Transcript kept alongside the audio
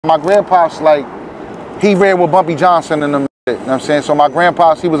My grandpa's like, he ran with Bumpy Johnson and them, you know what I'm saying? So my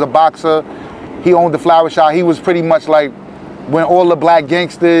grandpa's, he was a boxer. He owned the flower shop. He was pretty much like, when all the black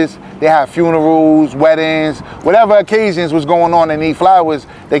gangsters, they had funerals, weddings, whatever occasions was going on and need flowers,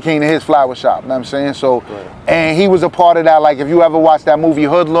 they came to his flower shop, you know what I'm saying? So, and he was a part of that. Like if you ever watched that movie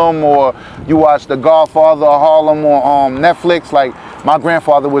Hoodlum, or you watched The Godfather of Harlem on Netflix, like my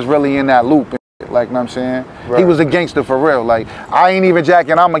grandfather was really in that loop. Like, you know what I'm saying? Right. He was a gangster for real. Like, I ain't even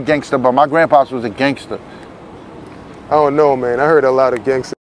jacking, I'm a gangster, but my grandpa was a gangster. I don't know, man. I heard a lot of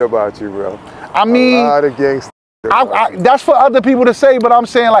gangster about you, bro. I mean, a lot of gangster. That's for other people to say, but I'm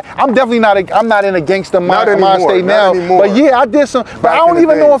saying, like, I'm definitely I'm not in a gangster mind state now. But yeah, I did some, but I don't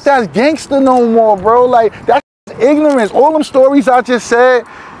even know if that's gangster no more, bro. Like, that's ignorance. All them stories I just said,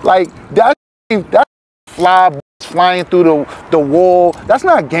 like, that's flying through the wall. That's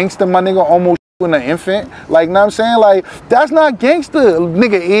not gangster, my nigga. Almost an infant, like, know what I'm saying? Like, that's not gangster.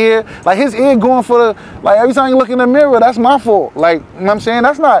 Nigga ear, like his ear going for the, like every time you look in the mirror, that's my fault. Like, you know what I'm saying?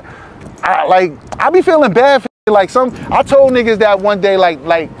 That's not, I be feeling bad for like I told niggas that one day, like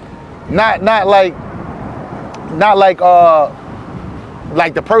not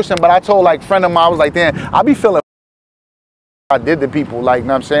like the person, but I told like friend of mine, I was like, damn, I be feeling I did to people, like, you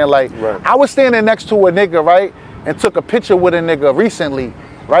know what I'm saying? Like, I was standing next to a nigga, right? And took a picture with a nigga recently,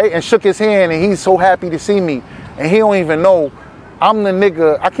 right? And shook his hand, and he's so happy to see me. And he don't even know I'm the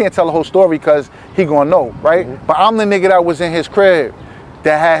nigga. I can't tell the whole story because he gonna know, right? But I'm the nigga that was in his crib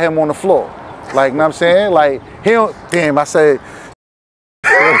that had him on the floor. Like, you know what I'm saying? Like, he don't, damn, I said,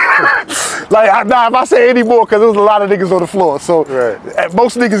 like, nah, if I say any more, because there was a lot of niggas on the floor. So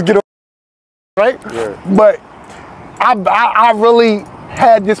most niggas get on, right? But I really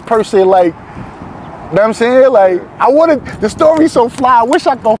had this person, like, you know what I'm saying? Like, I wanted, the story so fly, I wish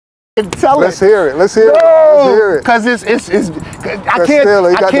I could tell it. Let's hear it. Let's hear it. Let's hear it. Because I can't,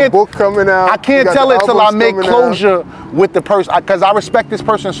 the book coming out. I can't tell it till I make closure with the person. Because I respect this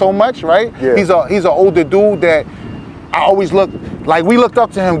person so much, right? Yeah. He's an older dude that I always like we looked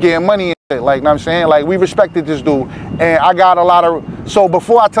up to him getting money and shit, like, you know what I'm saying? Like, we respected this dude. And I got a lot of, so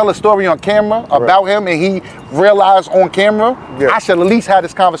before I tell a story on camera about him and he realized on camera, I should at least have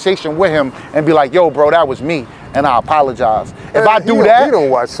this conversation with him and be like, yo, bro, that was me. And I apologize. If I do that. You don't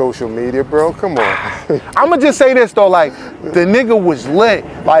watch social media, bro. Come on. I'm going to just say this, though. Like, the nigga was lit.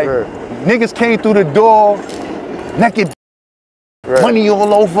 Like, niggas came through the door, naked, money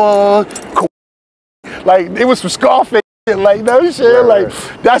all over. Like, it was some Scarface shit. Like, no shit. Like,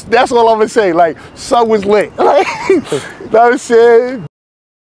 that's all I'm going to say. Like, son was lit. Like, no shit.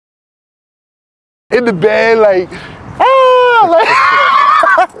 In the bed, like,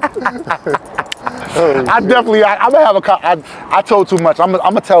 I'm gonna have I told too much. I'm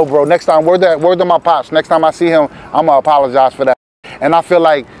gonna tell, bro. Next time, word to my pops. Next time I see him, I'm gonna apologize for that. And I feel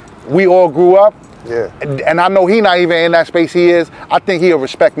like we all grew up. Yeah. And I know he not even in that space he is. I think he'll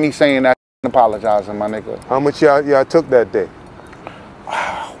respect me saying that and apologizing, my nigga. How much y'all took that day?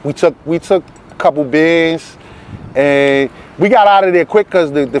 We took a couple beers, and we got out of there quick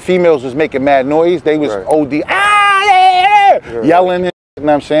because the females was making mad noise. They was OD, yelling, you know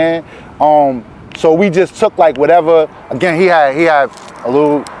what I'm saying? So we just took like whatever. Again, he had a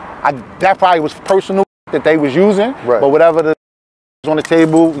little. That probably was personal that they was using. But whatever was on the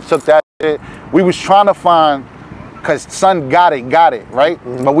table, we took that shit. We was trying to find, cause son got it, right?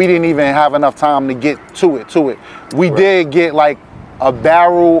 But we didn't even have enough time to get to it. We did get like a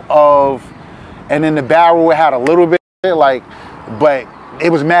barrel of, and in the barrel it had a little bit like, but it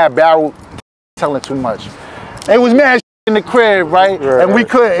was mad barrel. Telling too much. It was mad in the crib, right? And we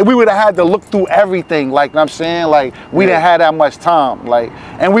would have had to look through everything, like, you know what I'm saying? Like, we didn't have that much time, like,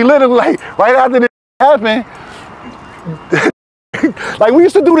 and we literally, like, right after this happened, like, we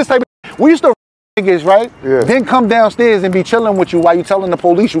used to do this type of, we used to niggas, right? Then come downstairs and be chilling with you while you telling the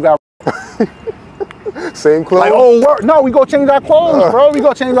police you got same clothes? Like, oh, no, we go change our clothes, bro. We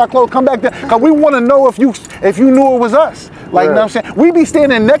go change our clothes, come back there, because we want to know if you knew it was us. Like, you know what I'm saying? We be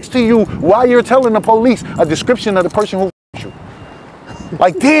standing next to you while you're telling the police a description of the person who you.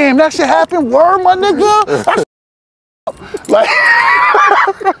 Like, damn, that shit happened? Word, my nigga? Like,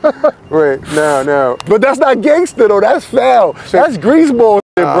 now. But that's not gangster, though. That's foul. That's greaseball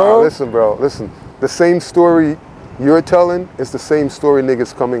shit, bro. Listen, bro, listen. The same story you're telling is the same story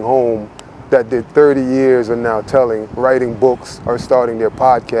niggas coming home that did 30 years are now telling, writing books or starting their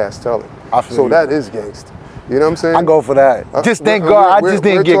podcast telling. So that is gangster. You know what I'm saying? I go for that. Just thank God I just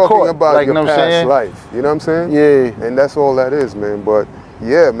didn't get caught. We're talking about like, your you know past life. You know what I'm saying? Yeah. And that's all that is, man. But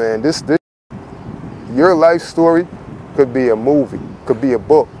yeah, man, this your life story could be a movie, could be a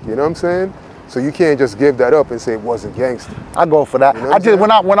book. You know what I'm saying? So you can't just give that up and say it wasn't gangster. I go for that. You know I just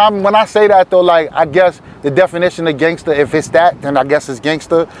when I say that though, like I guess the definition of gangster, if it's that, then I guess it's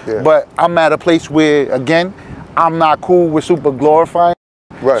gangster. Yeah. But I'm at a place where again, I'm not cool with super glorifying.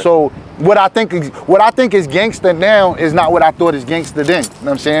 Right. So what I think is gangster now is not what I thought is gangster then. You know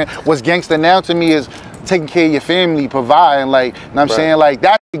what I'm saying? What's gangster now to me is taking care of your family, providing, like, you know what I'm saying? Like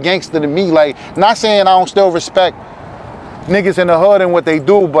that's gangster to me. Like, not saying I don't still respect niggas in the hood and what they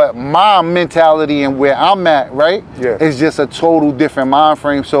do, but my mentality and where I'm at, right, is just a total different mind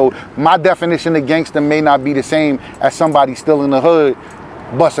frame. So my definition of gangster may not be the same as somebody still in the hood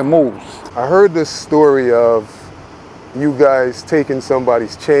busting moves. I heard this story of you guys taking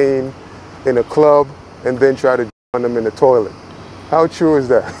somebody's chain in a club and then try to on them in the toilet. How true is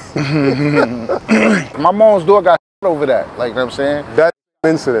that? My mom's door got over that, like, you know what I'm saying? That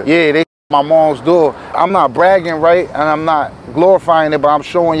incident? Yeah, they my mom's door. I'm not bragging, right? And I'm not glorifying it, but I'm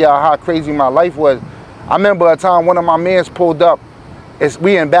showing y'all how crazy my life was. I remember a time one of my mans pulled up.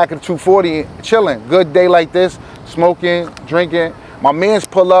 We in back of 240 chilling. Good day like this, smoking, drinking. My mans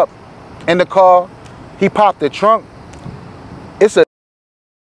pull up in the car. He popped the trunk. It's a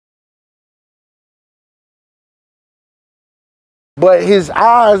but his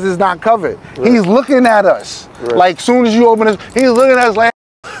eyes is not covered. Right. He's looking at us. Right. Like soon as you open it, he's looking at us like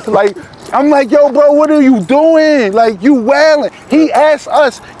I'm like, yo, bro, what are you doing? Like, you wailing. He asked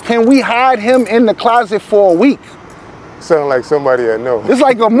us, can we hide him in the closet for a week? Sound like somebody I know. It's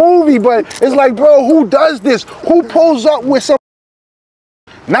like a movie, but it's like, bro, who does this? Who pulls up with some,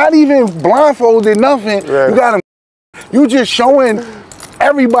 not even blindfolded, nothing. Right. You got him, you just showing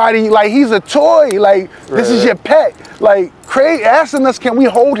everybody like he's a toy. Like, this is your pet. Like, asking us, can we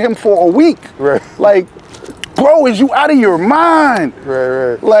hold him for a week? Right. Like, bro, is you out of your mind?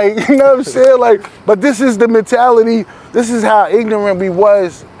 Right. Like, you know what I'm saying? Like, but this is the mentality. This is how ignorant we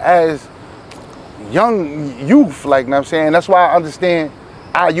was as young youth. Like, you know what I'm saying? That's why I understand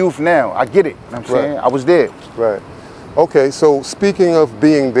our youth now. I get it. You know what I'm saying? I was there. Right. Okay, so speaking of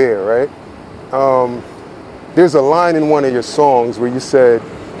being there, right? There's a line in one of your songs where you said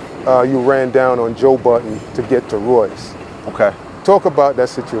you ran down on Joe Budden to get to Royce. Okay. Talk about that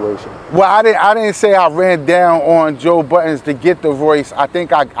situation. Well, I didn't say I ran down on Joe Buttons to get the Royce. I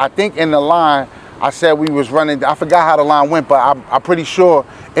think in the line I said we was running. I forgot how the line went, but I'm pretty sure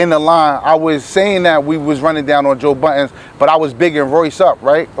in the line I was saying that we was running down on Joe Buttons, but I was bigging Royce up,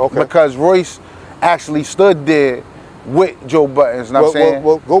 right? Okay. Because Royce actually stood there with Joe Buttons. You know what I'm saying?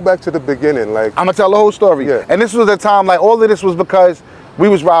 Well, go back to the beginning. Like, I'm gonna tell the whole story. Yeah. And this was the time, like, all of this was because we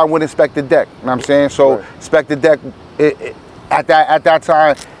was riding with Inspectah Deck. You know what I'm saying? So Inspectah Deck. At that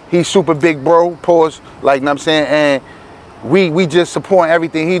time, he's super big bro, pause, like, you know what I'm saying? And we just support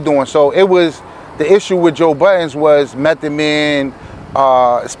everything he doing. So it was, the issue with Joe Buttons was Method Man,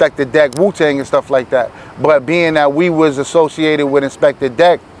 Inspectah Deck, wu-tang and stuff like that. But being that we was associated with Inspectah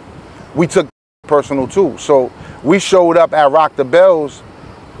Deck, we took personal too. So we showed up at Rock the Bells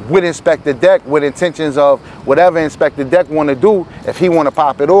with Inspectah Deck with intentions of whatever Inspectah Deck want to do. If he want to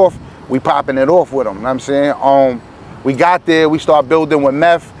pop it off, we popping it off with him, you know what I'm saying? We got there, we start building with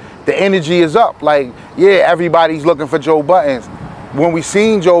meth. The energy is up. Like, yeah, everybody's looking for Joe Buttons. When we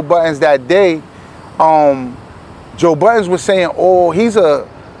seen Joe Buttons that day, Joe Buttons was saying, oh, he's a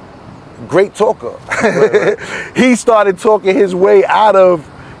great talker. He started talking his way out of,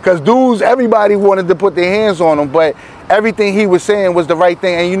 because dudes, everybody wanted to put their hands on him, but everything he was saying was the right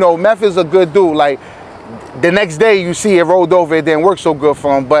thing. And you know, Meth is a good dude. Like, the next day you see it rolled over, it didn't work so good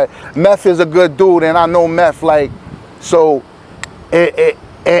for him, but Meth is a good dude, and I know Meth, like, so,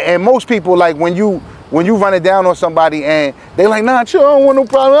 and most people, like, when you run it down on somebody and they like, nah, chill, I don't want no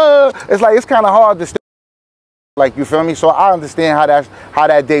problem. It's like, it's kind of hard to stay, like, you feel me? So I understand how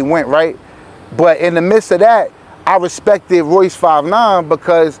that day went, right? But in the midst of that, I respected Royce 5'9"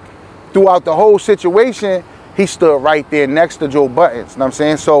 because throughout the whole situation, he stood right there next to Joe Buttons, you know what I'm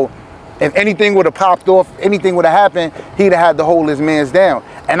saying? So if anything would have popped off, anything would have happened, he'd have had to hold his mans down.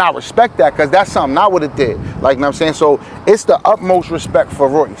 And I respect that, because that's something I would have did. Like, you know what I'm saying? So it's the utmost respect for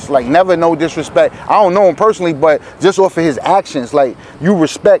Royce. Like, never no disrespect. I don't know him personally, but just off of his actions, like, you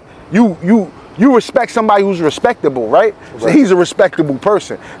respect, you respect somebody who's respectable, right? So he's a respectable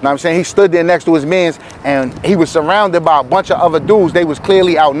person. You know what I'm saying? He stood there next to his mans, and he was surrounded by a bunch of other dudes. They was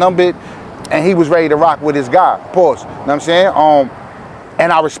clearly outnumbered, and he was ready to rock with his guy. Pause. You know what I'm saying?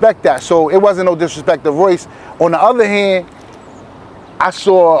 And I respect that. So it wasn't no disrespect to Royce. On the other hand, I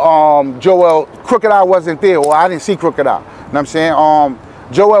saw Joel, Crooked Eye wasn't there, or I didn't see Crooked Eye. You know what I'm saying?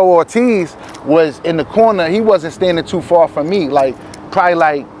 Joel Ortiz was in the corner. He wasn't standing too far from me, like probably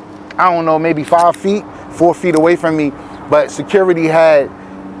like, I don't know, maybe 5 feet, 4 feet away from me. But security had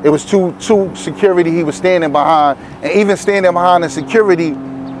It was two security he was standing behind, and even standing behind the security,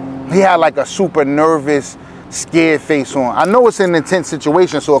 he had like a super nervous, scared face on. I know it's an intense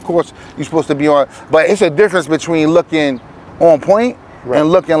situation, so of course you're supposed to be on, but it's a difference between looking on point and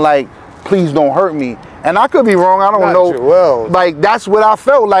looking like, please don't hurt me. And I could be wrong, I don't know. Juelz. Like, that's what I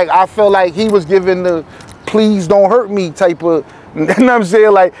felt like. I felt like he was giving the please don't hurt me type of, you know what I'm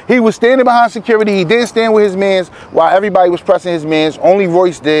saying? Like, he was standing behind security, he didn't stand with his mans while everybody was pressing his mans, only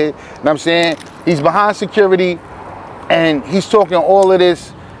Royce did, you know what I'm saying? He's behind security, and he's talking all of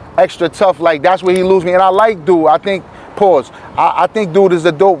this extra tough, like, that's where he lose me. And I like dude, I think, pause, I think dude is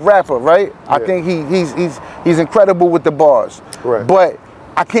a dope rapper, right? Yeah. I think he's incredible with the bars. Right. But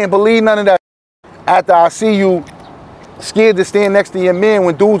I can't believe none of that after I see you scared to stand next to your man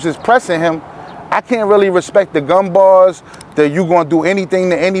when dudes is pressing him. I can't really respect the gun bars, that you gonna do anything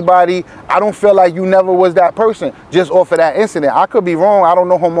to anybody. I don't feel like you never was that person just off of that incident. I could be wrong, I don't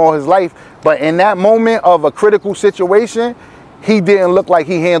know him all his life, but in that moment of a critical situation, he didn't look like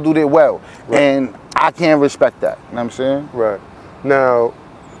he handled it well. Right. And I can't respect that, you know what I'm saying? Right. Now,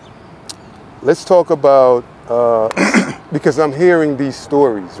 let's talk about, because I'm hearing these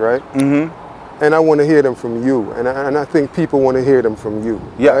stories, right? Mm-hmm. And I want to hear them from you, and I think people want to hear them from you.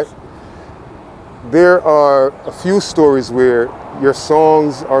 Yes. Right? There are a few stories where your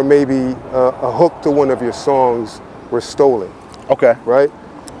songs, or maybe a hook to one of your songs, were stolen. Okay. Right?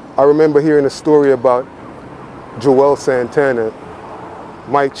 I remember hearing a story about Juelz Santana,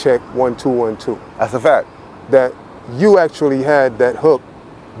 mic check 1 2 1 2. That's a fact. That you actually had that hook,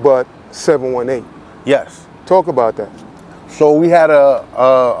 but 718. Yes. Talk about that. So we had a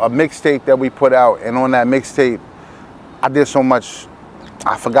mixtape that we put out, and on that mixtape, I did so much,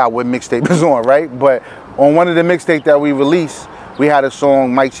 I forgot what mixtape was on, right? But on one of the mixtapes that we released, we had a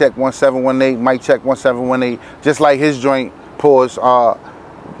song, mic check 1718, mic check 1718, just like his joint, pause,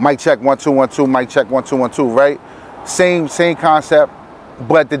 mic check 1212, mic check 1212, right? Same concept,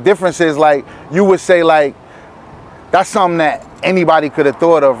 but the difference is, like, you would say, like, that's something that anybody could have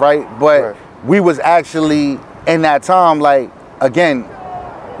thought of, right? But we was actually, in that time, like, again,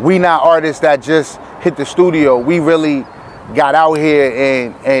 we not artists that just hit the studio. We really got out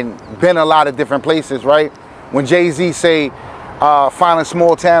here and been a lot of different places, right? When Jay-Z say, find a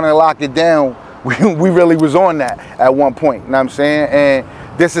small town and lock it down, we really was on that at one point, you know what I'm saying?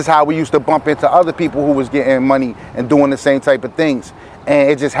 And this is how we used to bump into other people who was getting money and doing the same type of things. And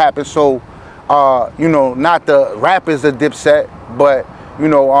it just happened so, you know, not the rappers of Dipset, but, you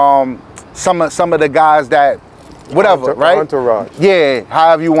know, some of the guys that, whatever, right? Entourage. Yeah,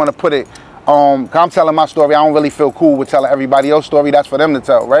 however you want to put it. I'm telling my story. I don't really feel cool with telling everybody else's story. That's for them to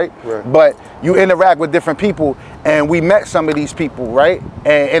tell, right? But you interact with different people, and we met some of these people, right?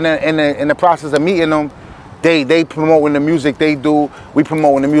 And in the process of meeting them, they promoting the music they do. We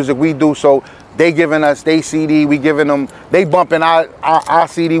promoting the music we do. So they giving us their CD, we giving them. They bumping our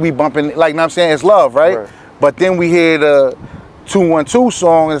CD, we bumping. Like, you know what I'm saying? It's love, right? But then we hear the 212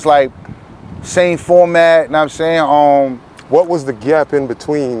 song. It's like same format. You know what I'm saying? What was the gap in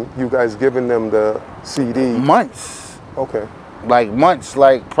between you guys giving them the CD? Months. Okay. Like months,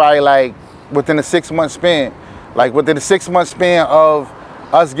 like probably like within a 6-month span. Like within a 6-month span of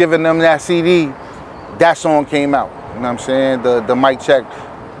us giving them that CD, that song came out. You know what I'm saying? The mic check.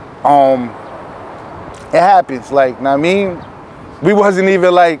 It happens, like, you know what I mean? We wasn't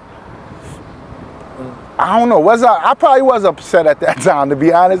even like, I don't know, I probably was upset at that time, to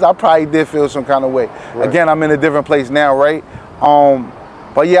be honest. I probably did feel some kind of way. Again, I'm in a different place now, right?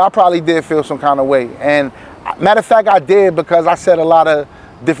 But yeah, I probably did feel some kind of way. And matter of fact, I did, because I said a lot of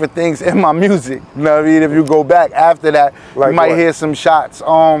different things in my music. You know what I mean? If you go back after that, like you might hear some shots.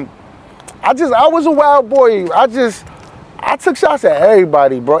 I was a wild boy. I took shots at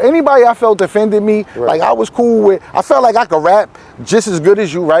everybody, bro. Anybody I felt offended me, like I was cool with. I felt like I could rap just as good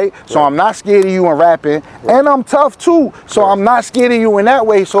as you, right? So I'm not scared of you in rapping. And I'm tough too, so I'm not scared of you in that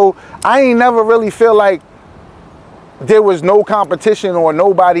way. So I ain't never really feel like there was no competition or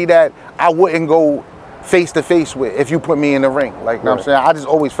nobody that I wouldn't go face to face with if you put me in the ring. Like, you know what I'm saying? I just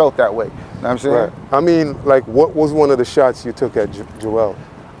always felt that way. You know what I'm saying? I mean, like, what was one of the shots you took at Juelz?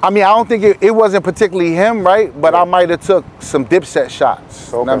 I mean, I don't think it wasn't particularly him, right? But I might have took some Dipset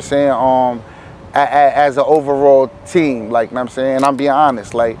shots, you know what I'm saying? As an overall team, like, you know what I'm saying? And I'm being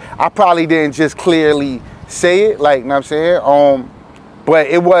honest, like, I probably didn't just clearly say it, like, you know what I'm saying? But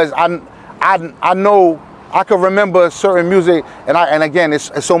it was, I know, I could remember certain music, and again,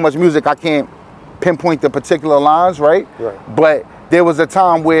 it's so much music, I can't pinpoint the particular lines, right? But there was a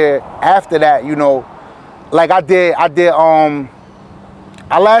time where after that, you know, like I did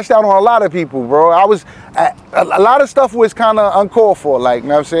I lashed out on a lot of people, bro. I was, a lot of stuff was kind of uncalled for, like, you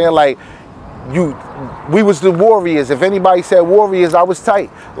know what I'm saying? Like, we was the warriors. If anybody said warriors, I was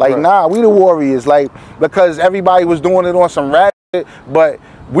tight. Like, nah, we the warriors. Like, because everybody was doing it on some rap shit, but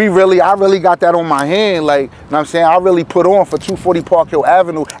I really got that on my hand. Like, you know what I'm saying? I really put on for 240 Park Hill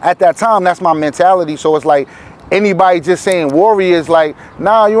Avenue. At that time, that's my mentality. So it's like, anybody just saying warriors, like,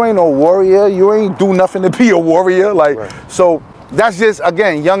 nah, you ain't no warrior. You ain't do nothing to be a warrior. Like, so that's just,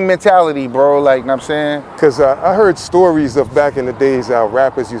 again, young mentality, bro. Like, you know what I'm saying? Because I heard stories of back in the days how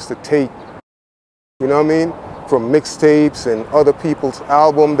rappers used to take, you know what I mean, from mixtapes and other people's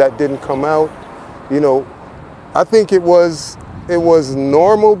album that didn't come out. You know, I think it was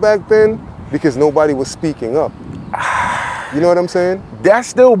normal back then because nobody was speaking up. You know what I'm saying? That's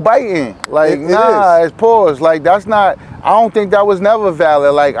still biting. Like, it's pause. Like, that's not, I don't think that was never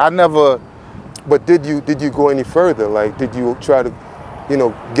valid. Like, I never. But did you go any further? Like, did you try to, you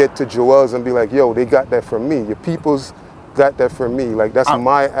know, get to Juelz and be like, yo, they got that from me. Your people's got that from me. Like, that's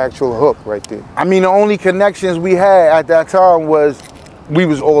my actual hook right there. I mean, the only connections we had at that time was we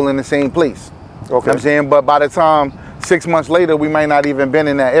was all in the same place. Okay. You know what I'm saying? But by the time 6 months later, we might not even been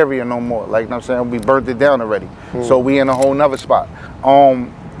in that area no more. Like, you know what I'm saying? We burnt it down already. So we in a whole nother spot.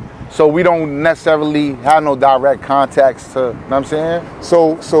 So we don't necessarily have no direct contacts to, you know what I'm saying?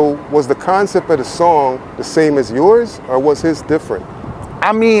 So was the concept of the song the same as yours, or was his different?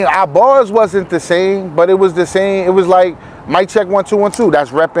 I mean, our bars wasn't the same, but it was the same. It was like, mic check 1 2 1 2,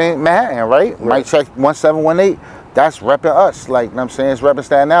 that's repping Manhattan, right? Mic check 1 7 1 8, that's repping us. Like, you know what I'm saying? It's repping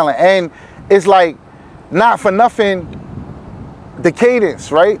Staten Island. And it's like, not for nothing, the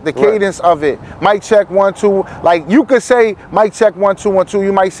cadence, right? The cadence of it. Mic check 1 2. Like, you could say mic check 1 2 1 2.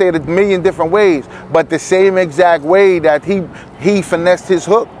 You might say it a million different ways, but the same exact way that he finessed his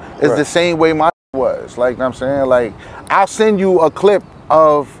hook is the same way my was. Like, you know what I'm saying? Like, I'll send you a clip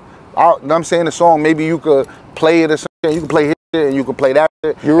of, you know what I'm saying, the song. Maybe you could play it or something. You can play his shit and you can play that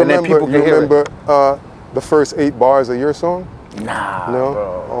shit. You remember, and then people can hear it. The first 8 bars of your song? Nah, no?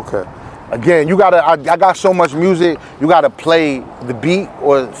 Bro. Okay. Again, you gotta, I got so much music, you gotta play the beat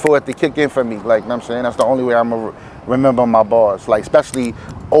or for it to kick in for me. Like, you know what I'm saying? That's the only way I'm gonna remember my bars. Like, especially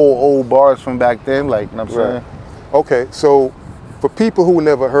old bars from back then, like, you know what I'm saying? Okay, so for people who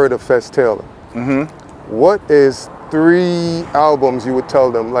never heard of Fes Taylor, what is 3 albums you would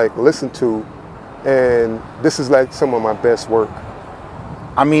tell them, like, listen to, and this is like some of my best work?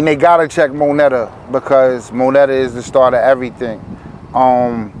 I mean, they gotta check Moneta, because Moneta is the start of everything.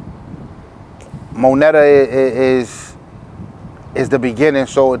 Moneta is the beginning,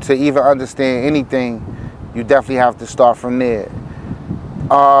 so to even understand anything, you definitely have to start from there.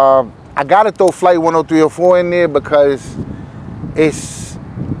 I gotta throw Flight 10304 in there because it's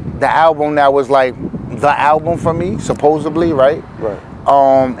the album that was like the album for me, supposedly, right?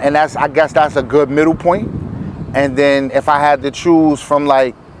 And I guess that's a good middle point. And then if I had to choose from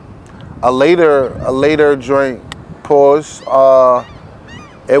like a later joint, pause,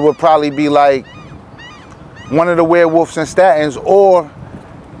 it would probably be like one of the Werewolves and Statins, or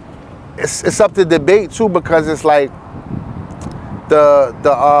it's up to debate too, because it's like the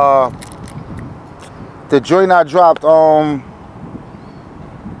joint I dropped,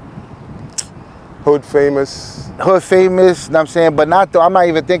 Hood Famous, you know what I'm saying, but I'm not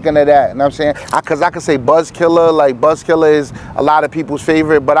even thinking of that, you know what I'm saying, because I could say Buzzkiller. Like, Buzzkiller is a lot of people's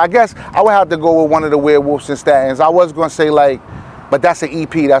favorite, but I guess I would have to go with one of the Werewolves and Statins. I was gonna say, like, but that's an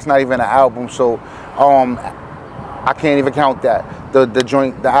EP, that's not even an album, so I can't even count that. The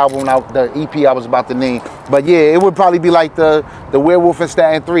album, the EP I was about to name. But yeah, it would probably be like the Werewolf and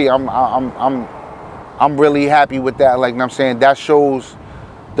Statin 3. I'm really happy with that. Like, you know what I'm saying, that shows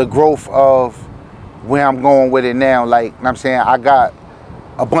the growth of where I'm going with it now. Like, you know what I'm saying, I got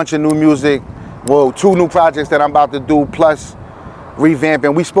a bunch of new music, well, 2 new projects that I'm about to do, plus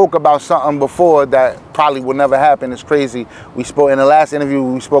revamping. We spoke about something before that probably will never happen. It's crazy. We spoke in the last interview,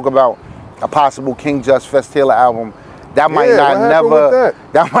 we spoke about a possible King Just Fes Taylor album. That might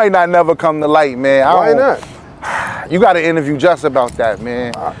not never come to light, man. Why not? You got to interview Just about that,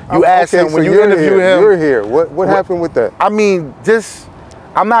 man. You asked him when you interview him. You're here. What happened with that? I mean, it's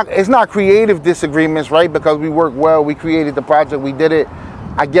not creative disagreements, right? Because we worked well, we created the project, we did it.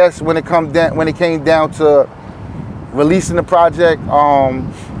 I guess when it came down to releasing the project,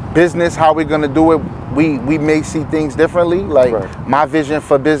 business, how we're gonna do it, we may see things differently. Like my vision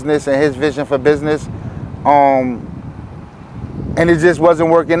for business and his vision for business, and it just wasn't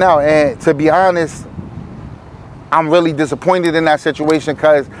working out. And to be honest, I'm really disappointed in that situation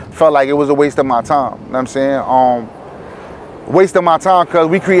because felt like it was a waste of my time. You know what I'm saying? Waste of my time because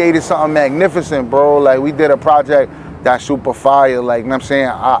we created something magnificent, bro. Like, we did a project that's super fire. Like, you know what I'm saying?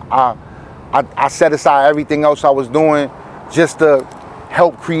 I set aside everything else I was doing just to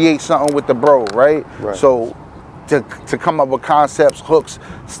help create something with the bro, right? So to come up with concepts, hooks,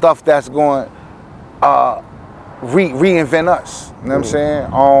 stuff that's going reinvent us. You know what I'm saying?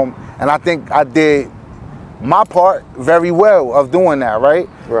 And I think I did my part very well of doing that, right?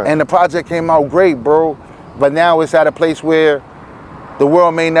 And the project came out great, bro. But now it's at a place where the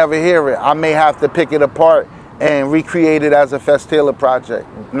world may never hear it. I may have to pick it apart and recreate it as a Fes Taylor project,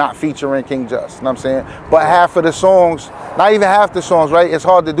 not featuring King Just, you know what I'm saying? But half of the songs, not even half the songs, right? It's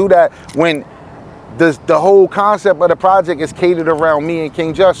hard to do that when the whole concept of the project is catered around me and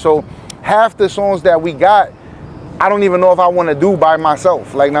King Just. So half the songs that we got, I don't even know if I want to do by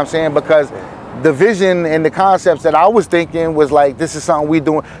myself, like, you know what I'm saying? Because the vision and the concepts that I was thinking was like, this is something we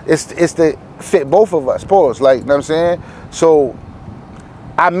doing, it's to fit both of us, pause, like, you know what I'm saying? So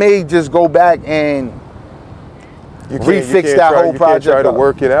I may just go back and refix that whole project. You can't try to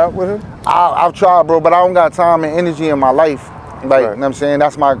work it out with him? I've tried, bro, but I don't got time and energy in my life. Like, you know what I'm saying?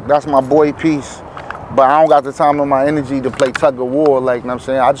 That's my boy piece. But I don't got the time and my energy to play tug of war, like, you know what I'm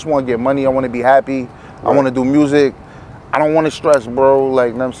saying? I just want to get money, I want to be happy, I want to do music. I don't want to stress, bro,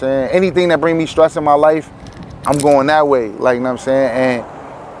 like, you know what I'm saying? Anything that bring me stress in my life, I'm going that way, like, you know what I'm saying?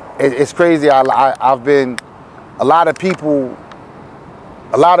 And it's crazy, I've been, a lot of people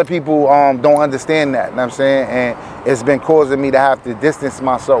don't understand that, you know what I'm saying? And it's been causing me to have to distance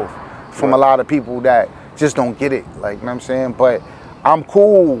myself from a lot of people that just don't get it, like, you know what I'm saying? But I'm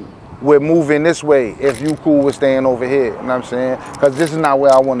cool with moving this way if you cool with staying over here, you know what I'm saying? Because this is not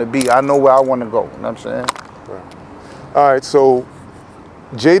where I want to be. I know where I want to go, you know what I'm saying? All right, so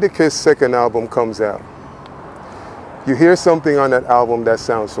Jadakiss' second album comes out. You hear something on that album that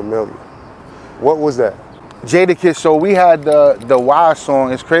sounds familiar. What was that? Jadakiss, so we had the Why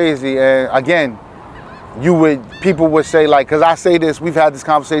song, it's crazy, and again, people would say, like, cause I say this, we've had this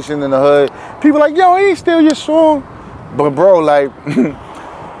conversation in the hood, people like, yo, ain't steal your song. But bro, like,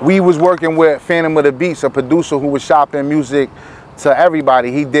 we was working with Phantom of the Beats, a producer who was shopping music to everybody.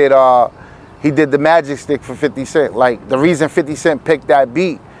 He did the Magic Stick for 50 Cent. Like, the reason 50 Cent picked that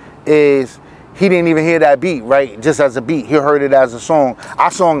beat is he didn't even hear that beat, right? Just as a beat, he heard it as a song.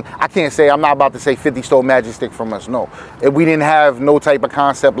 I can't say, I'm not about to say 50 stole Magic Stick from us, no. We didn't have no type of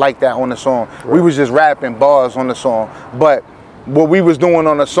concept like that on the song. We was just rapping bars on the song. But what we was doing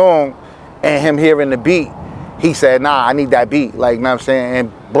on the song and him hearing the beat, he said, nah, I need that beat, like, you know what I'm saying?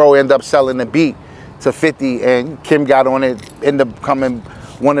 And bro ended up selling the beat to 50, and Kim got on it, ended up becoming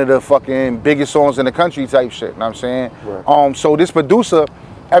one of the fucking biggest songs in the country type shit, you know what I'm saying? So this producer,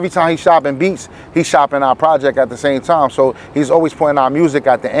 every time he's shopping beats, he's shopping our project at the same time. So he's always putting our music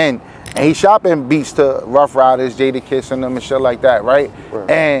at the end. And he's shopping beats to Rough Riders, Jadakiss and them and shit like that, right?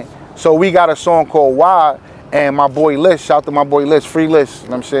 And so we got a song called Why, and my boy List, shout to my boy List, Free List, you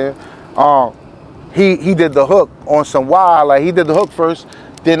know what I'm saying? He did the hook on some Why, like he did the hook first,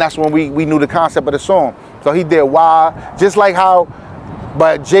 then that's when we knew the concept of the song. So he did Why, just like how,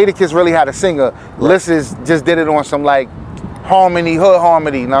 but Jadakiss really had a singer. List just did it on some like harmony, hood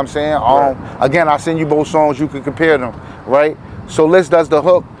harmony, you know what I'm saying? Again, I send you both songs, you can compare them, right? So List does the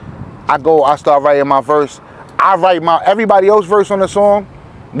hook, I start writing my verse. I write everybody else's verse on the song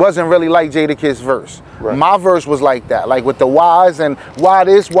wasn't really like Jadakiss' verse. My verse was like that, like with the whys and why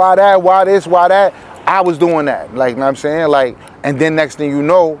this, why that, why this, why that. I was doing that, like, you know what I'm saying? Like, and then next thing you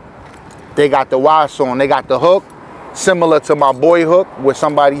know, they got the Why song, they got the hook, similar to my boy hook with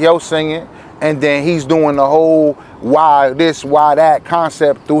somebody else singing, and then he's doing the whole why this, why that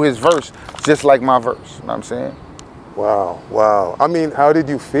concept through his verse, just like my verse, you know what I'm saying? Wow, wow. I mean, how did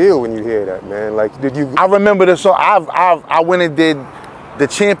you feel when you hear that, man? Like, did you... I remember the song, I went and did the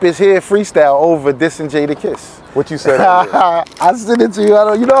Champ Is Here freestyle over this and Jadakiss. What you said? I sent it to you.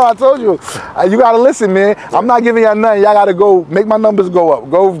 You know, I told you. You gotta listen, man. I'm not giving y'all nothing. Y'all gotta go make my numbers go up.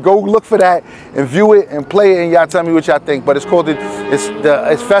 Go look for that and view it and play it, and y'all tell me what y'all think. But it's called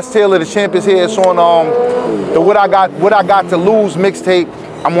it's Fes Taylor. The Champ Is Here. It's on the What I Got to Lose mixtape.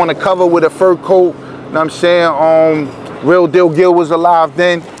 I'm on the cover with a fur coat. You know what I'm saying? Real Deal Gil was alive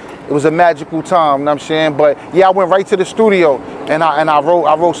then. It was a magical time, you know what I'm saying? But yeah, I went right to the studio and I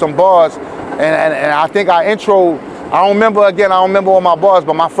wrote some bars, and I think I introed, I don't remember all my bars,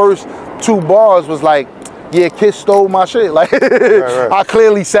 but my first 2 bars was like, yeah, Kiss stole my shit. Like, I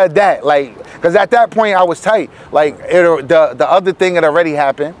clearly said that, like, because at that point I was tight. Like, the other thing had already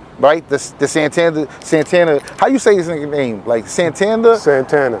happened, right? The Santana, how you say his name? Like Santana?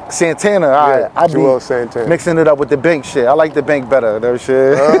 Santana, all right. I Juelz Santana. Mixing it up with the bank shit. I like the bank better, no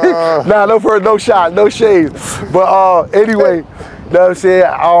shit. Nah, no shade. But anyway, you know what I'm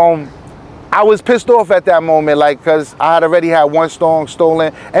saying? I was pissed off at that moment, like, because I had already had one song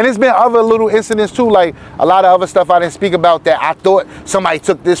stolen. And it's been other little incidents too, like a lot of other stuff I didn't speak about that I thought somebody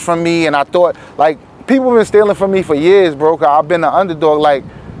took this from me, and I thought, like, people have been stealing from me for years, bro, because I've been an underdog. Like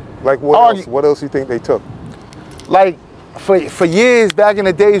what else? What else you think they took? Like, for years, back in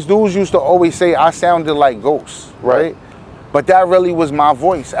the days, dudes used to always say I sounded like Ghost, right? But that really was my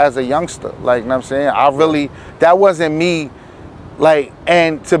voice as a youngster, like, you know what I'm saying? That wasn't me. Like,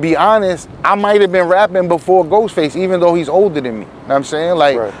 and to be honest, I might have been rapping before Ghostface, even though he's older than me. You know what I'm saying?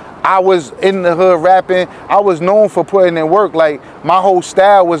 Like, I was in the hood rapping. I was known for putting in work. Like, my whole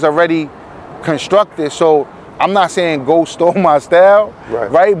style was already constructed. So I'm not saying Ghost stole my style,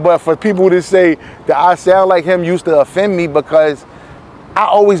 right? But for people to say that I sound like him used to offend me, because I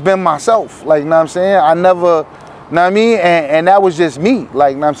always been myself. Like, you know what I'm saying? I never, you know what I mean? And that was just me.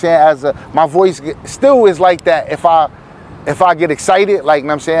 Like, you know what I'm saying? My voice still is like that. If I get excited, like, you know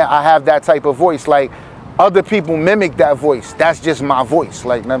what I'm saying, I have that type of voice. Like, other people mimic that voice. That's just my voice,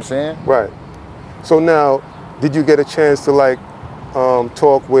 like, you know what I'm saying? Right. So now, did you get a chance to, like,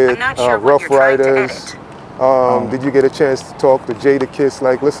 talk with Rough Riders? Did you get a chance to talk to Jadakiss?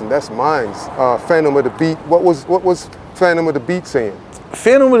 Like, listen, that's mine. Phantom of the Beat. What was Phantom of the Beat saying?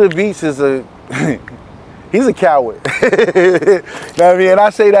 Phantom of the Beats is he's a coward. You know what I mean? And I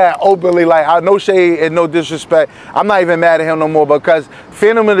say that openly, like, no shade and no disrespect. I'm not even mad at him no more, because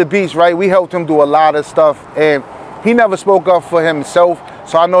Phantom of the Beats, right, we helped him do a lot of stuff, and he never spoke up for himself,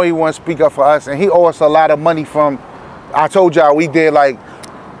 so I know he wouldn't speak up for us, and he owed us a lot of money from, I told y'all, we did, like,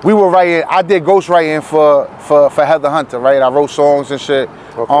 we were writing, I did ghostwriting for Heather Hunter, right? I wrote songs and shit.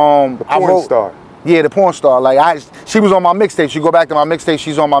 Okay. The porn star. Yeah, the porn star. Like, she was on my mixtape. You go back to my mixtape,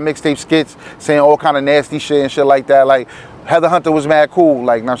 she's on my mixtape skits, saying all kind of nasty shit and shit like that. Like, Heather Hunter was mad cool.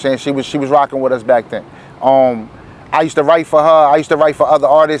 Like, you know what I'm saying? She was rocking with us back then. I used to write for her. I used to write for other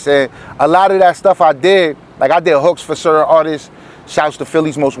artists, and a lot of that stuff I did, like, I did hooks for certain artists. Shouts to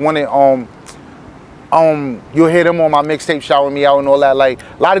Philly's Most Wanted. You'll hear them on my mixtape shouting me out and all that. Like,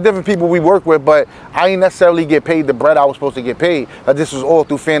 a lot of different people we work with, but I ain't necessarily get paid the bread I was supposed to get paid. Like, this was all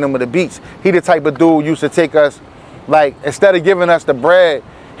through Phantom of the Beats. He the type of dude used to take us, like, instead of giving us the bread,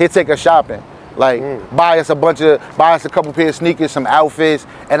 he'd take us shopping. Like, buy us a couple pair of sneakers, some outfits,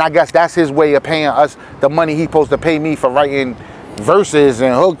 and I guess that's his way of paying us the money he's supposed to pay me for writing verses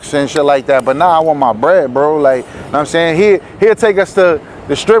and hooks and shit like that. But now I want my bread, bro. Like, you know what I'm saying? He'll take us to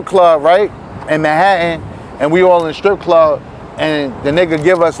the strip club, right? In Manhattan, and we all in the strip club, and the nigga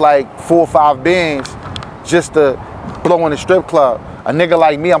give us like 4 or 5 bands just to blow in the strip club. A nigga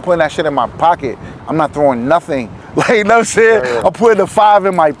like me, I'm putting that shit in my pocket. I'm not throwing nothing. Like, you know what I'm saying? Yeah. I'm putting the 5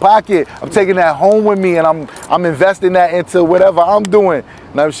 in my pocket. I'm taking that home with me, and I'm investing that into whatever I'm doing. You know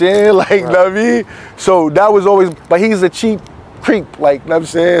what I'm saying? Like, you know what I mean? So that was always, but he's a cheap creep, like, you know what I'm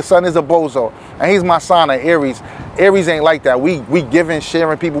saying? Son is a bozo. And he's my sign of Aries. Aries ain't like that. We giving,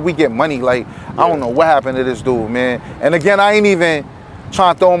 sharing people, we get money. Like, I don't know what happened to this dude, man. And again, I ain't even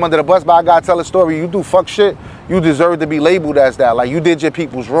trying to throw him under the bus, but I gotta tell a story. You do fuck shit, you deserve to be labeled as that. Like, you did your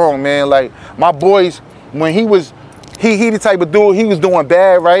people's wrong, man. Like, my boys, when he the type of dude, he was doing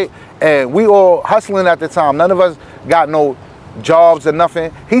bad, right? And we all hustling at the time. None of us got no jobs or nothing.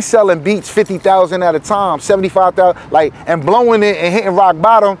 He's selling beats 50,000 at a time, 75,000, like, and blowing it and hitting rock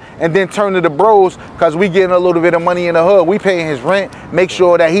bottom, and then turn to the bros, because we getting a little bit of money in the hood. We paying his rent, make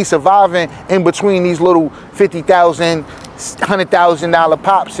sure that he's surviving in between these little 50,000, $100,000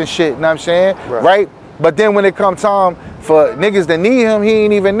 pops and shit, you know what I'm saying? Right? But then when it come time for niggas that need him, he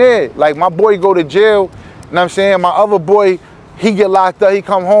ain't even there. Like, my boy go to jail, you know what I'm saying? My other boy, he get locked up, he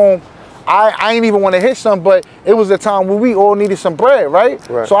come home. I ain't even want to hit some, but it was a time when we all needed some bread, right?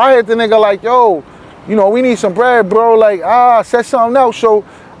 So I hit the nigga like, yo, you know, we need some bread, bro. Like, set something else so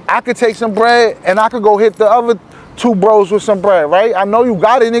I could take some bread and I could go hit the other 2 bros with some bread, right? I know you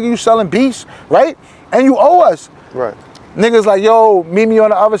got it, nigga. You selling beats, right? And you owe us. Right. Niggas like, yo, meet me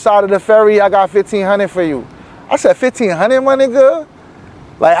on the other side of the ferry. I got 1,500 for you. I said, 1,500, my nigga?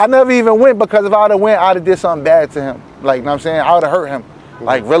 Like, I never even went, because if I would have went, I'd have did something bad to him. Like, you know what I'm saying? I would have hurt him.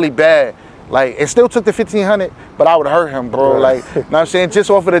 Like, really bad. Like, it still took the 1,500, but I would hurt him, bro. Like, you know what I'm saying?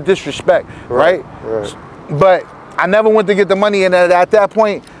 Just off of the disrespect, right? But I never went to get the money, and at that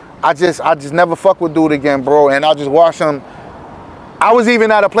point, I just never fuck with dude again, bro. And I just watched him. I was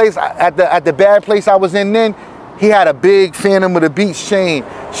even at a place, at the bad place I was in then, he had a big Phantom of the Beats chain.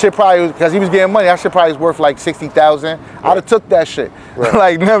 Shit probably, because he was getting money, that shit probably was worth like 60,000. I'd have took that shit.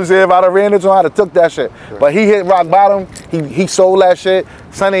 Like, you know what I'm saying? If I'd have ran into him, I'd have took that shit. But he hit rock bottom, he sold that shit.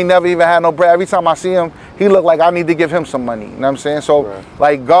 Son ain't never even had no bread. Every time I see him, he look like I need to give him some money. You know what I'm saying? So,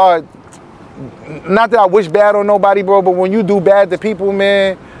 like, God, not that I wish bad on nobody, bro, but when you do bad to people,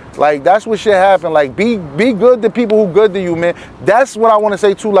 man, Like, that's what shit happen. Like, be good to people who good to you, man. That's what I want to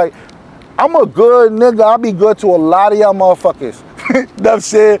say too. Like, I'm a good nigga. I'll be good to a lot of y'all motherfuckers. You know what I'm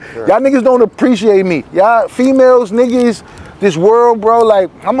saying? Y'all niggas don't appreciate me. Y'all females, niggas, this world, bro, like,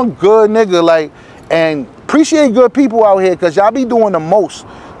 I'm a good nigga, like, and appreciate good people out here, because y'all be doing the most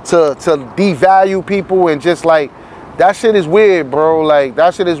to devalue people, and just like, that shit is weird, bro. Like,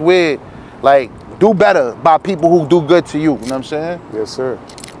 that shit is weird. Like, do better by people who do good to you. You know what I'm saying? Yes, sir.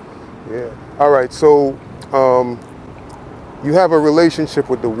 Yeah. All right, so you have a relationship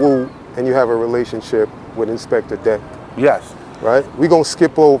with the Wu, and you have a relationship with Inspectah Deck. Yes. Right? We're going to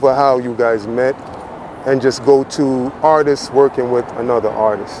skip over how you guys met and just go to artists working with another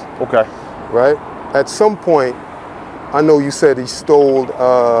artist. Okay. Right? At some point, I know you said he stole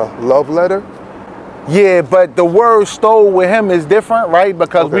a love letter. Yeah, but the word stole with him is different, right?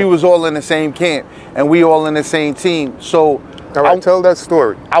 Because we was all in the same camp and we all in the same team. So, all right, tell that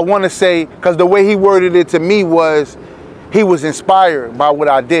story. I want to say, because the way he worded it to me was, he was inspired by what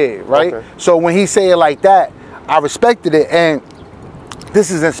I did, right? Okay. So when he said it like that, I respected it. And this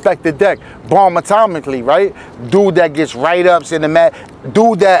is Inspectah Deck, bomb atomically, right? Dude that gets write-ups in the mat,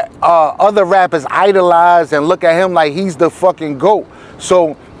 dude that other rappers idolize and look at him like he's the fucking GOAT.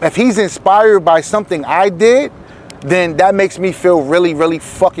 So if he's inspired by something I did, then that makes me feel really, really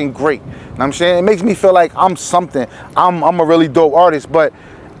fucking great. You know what I'm saying? It makes me feel like I'm something. I'm a really dope artist. But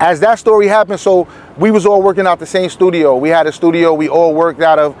as that story happened, so we was all working out the same studio. We had a studio, we all worked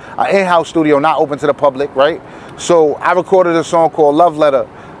out of an in-house studio, not open to the public, right? So I recorded a song called Love Letter.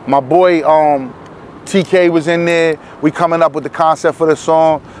 My boy TK was in there. We coming up with the concept for the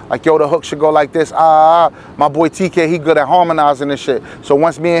song. Like, yo, the hook should go like this. My boy TK, he good at harmonizing this shit. So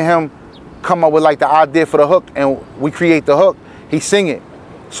once me and him come up with like the idea for the hook and we create the hook, he sing it.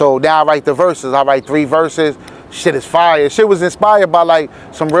 So now I write the verses. I write 3 verses. Shit is fire. Shit was inspired by like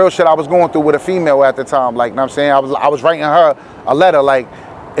some real shit I was going through with a female at the time. Like, you know what I'm saying? I was writing her a letter. Like,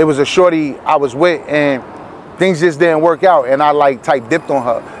 it was a shorty I was with and things just didn't work out, and I like type dipped on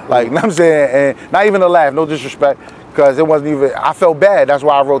her. Like, you know what I'm saying? And not even a laugh, no disrespect, because it wasn't even, I felt bad. That's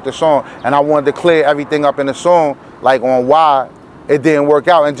why I wrote the song. And I wanted to clear everything up in the song, like on why it didn't work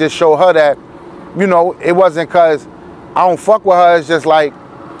out, and just show her that, you know, it wasn't because I don't fuck with her, it's just like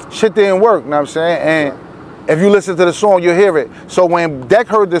shit didn't work, you know what I'm saying? And if you listen to the song, you'll hear it. So when Deck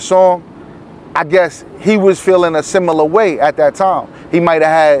heard the song, I guess he was feeling a similar way at that time. He might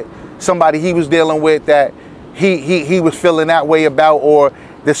have had somebody he was dealing with that he was feeling that way about, or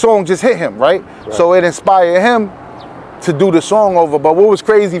the song just hit him, right? So it inspired him to do the song over. But what was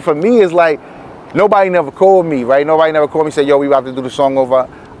crazy for me is like, nobody never called me, right? Nobody never called me and said, yo, we about to do the song over.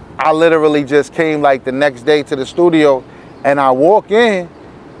 I literally just came like the next day to the studio, and I walk in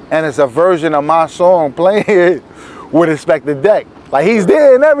and it's a version of my song playing with Inspectah Deck. Like, he's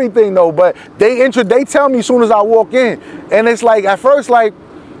there and everything though, but they tell me as soon as I walk in. And it's like, at first, like,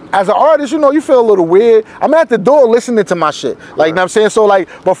 as an artist, you know, you feel a little weird. I'm at the door listening to my shit. Like, you know what I'm saying? So like,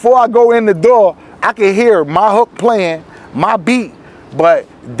 before I go in the door, I can hear my hook playing, my beat, but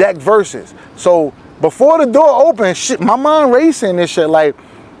Deck verses. So before the door opens, shit, my mind racing and shit, like,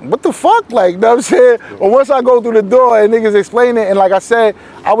 what the fuck? Like, you know what I'm saying? But once I go through the door and niggas explain it, and like I said,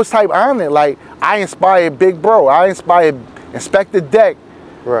 I was type on it. Like, I inspired Big Bro. I inspired Inspectah Deck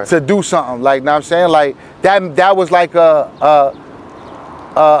to do something. Like, you know what I'm saying? Like, that was like a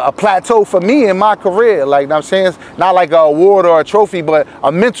plateau for me in my career. Like, you know what I'm saying? It's not like an award or a trophy, but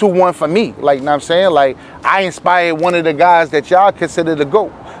a mental one for me. Like, you know what I'm saying? Like, I inspired one of the guys that y'all consider the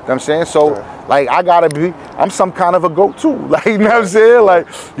GOAT. You know what I'm saying? So, like, I'm some kind of a GOAT too. Like, you know what I'm saying? Like,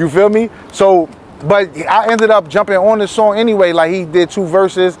 you feel me? So, but I ended up jumping on the song anyway. Like, he did 2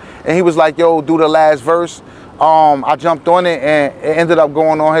 verses, and he was like, yo, do the last verse. I jumped on it, and it ended up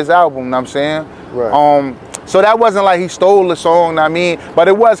going on his album, you know what I'm saying? So that wasn't like he stole the song, I mean, but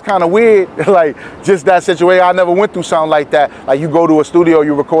it was kind of weird, like, just that situation. I never went through something like that. Like, you go to a studio,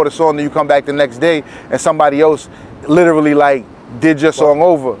 you record a song, then you come back the next day, and somebody else literally, like, did your song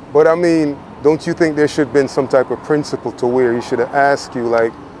over. But I mean, don't you think there should have been some type of principle to where he should have asked you,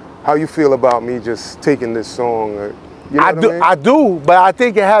 like, how you feel about me just taking this song? Or, you know I do, but I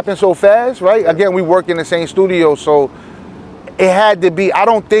think it happened so fast, right? Yeah. Again, we work in the same studio, so it had to be, I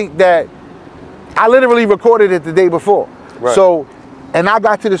don't think that, I literally recorded it the day before. So, and I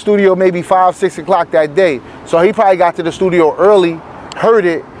got to the studio maybe 5, 6 o'clock that day. So he probably got to the studio early, heard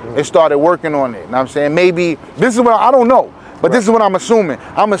it, and started working on it. You know what I'm saying? Maybe, this is what, I don't know, but this is what I'm assuming.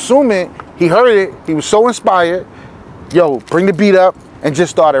 I'm assuming he heard it, he was so inspired, yo, bring the beat up, and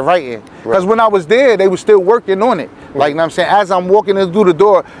just started writing. Because when I was there, they were still working on it. Like, you know what I'm saying? As I'm walking in through the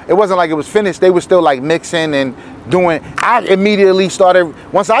door, it wasn't like it was finished. They were still like mixing and doing. I immediately started,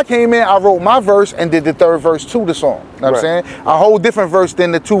 once I came in, I wrote my verse and did the third verse to the song. You know what I'm saying? A whole different verse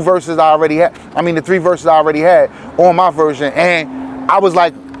than the 2 verses I already had. I mean, the 3 verses I already had on my version. And I was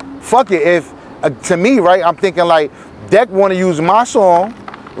like, fuck it. If, to me, right, I'm thinking like, Deck want to use my song,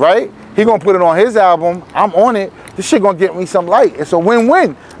 right? He gonna put it on his album. I'm on it. This shit gonna get me some light. It's a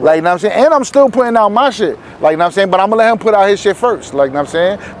win-win. Like, you know what I'm saying? And I'm still putting out my shit. Like, you know what I'm saying? But I'm gonna let him put out his shit first. Like, you know what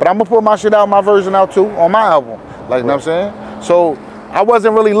I'm saying? But I'm gonna put my shit out, my version out too, on my album. Like, you know what I'm saying? So I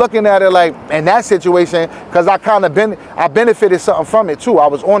wasn't really looking at it like in that situation, because I kind of I benefited something from it too. I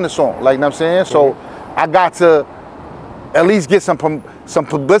was on the song. Like, you know what I'm saying? So I got to at least get some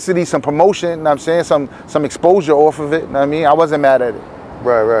publicity, some promotion, you know what I'm saying? Some exposure off of it. You know what I mean? I wasn't mad at it.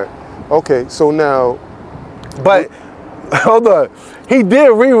 Right. Okay, so now, but hold on, he did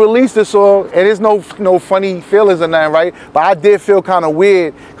re-release the song, and there's no funny feelings or nothing, right? But I did feel kind of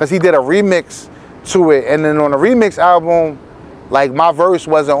weird because he did a remix to it, and then on the remix album, like my verse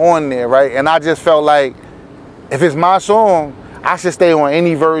wasn't on there, right? And I just felt like if it's my song, I should stay on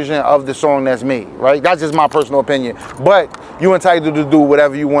any version of the song that's me, right? That's just my personal opinion. But you entitled to do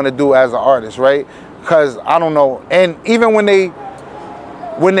whatever you want to do as an artist, right? Because I don't know, and even when they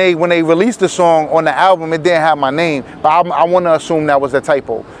released the song on the album, it didn't have my name, but I want to assume that was a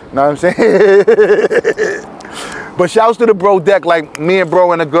typo. You know what I'm saying? But shouts to the bro Deck. Like, me and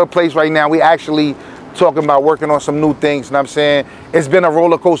bro in a good place right now. We actually talking about working on some new things. You know what I'm saying? It's been a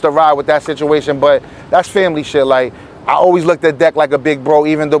roller coaster ride with that situation, but that's family shit. Like, I always looked at Deck like a big bro,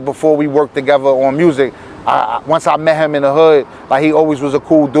 even though before we worked together on music. Once I met him in the hood, like, he always was a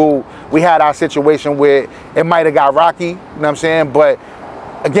cool dude. We had our situation where it might have got rocky, you know what I'm saying? But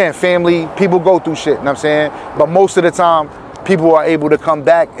again, family, people go through shit, you know what I'm saying? But most of the time, people are able to come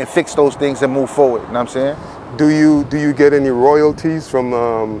back and fix those things and move forward, you know what I'm saying? Do you get any royalties from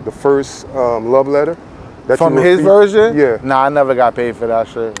the first love letter? From his version? Yeah. Nah, I never got paid for that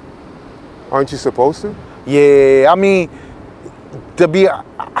shit. Aren't you supposed to? Yeah, I mean, to be,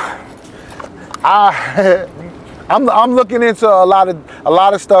 I'm looking into a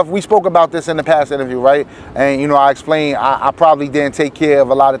lot of stuff. We spoke about this in the past interview, right? And you know, I explained I probably didn't take care of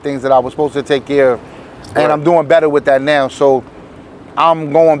a lot of things that I was supposed to take care of, and I'm doing better with that now. So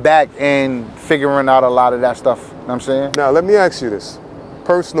I'm going back and figuring out a lot of that stuff. You know what I'm saying? Now let me ask you this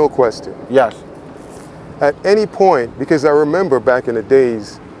personal question. Yes. At any point, because I remember back in the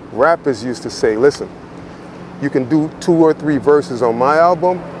days, rappers used to say, "Listen, you can do 2 or 3 verses on my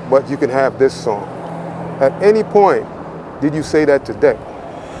album, but you can have this song." At any point, did you say that to Deck?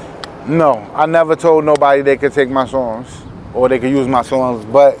 No, I never told nobody they could take my songs or they could use my songs.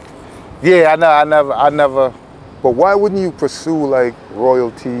 But yeah, I never. But why wouldn't you pursue like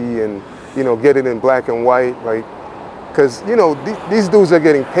royalty and, you know, get it in black and white? Like, because, you know, these dudes are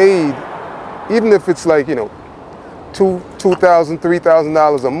getting paid, even if it's like, you know, $2,000,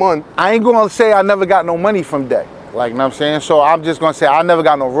 $3,000 a month. I ain't gonna say I never got no money from Deck. Like, you know what I'm saying? So I'm just gonna say I never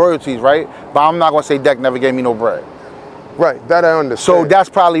got no royalties, right? But I'm not gonna say Deck never gave me no bread. Right, that I understand. So that's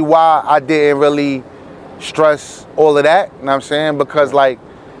probably why I didn't really stress all of that, you know what I'm saying? Because like,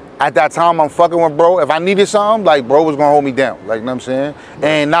 at that time I'm fucking with bro. If I needed something, like bro was gonna hold me down, like, you know what I'm saying? Right.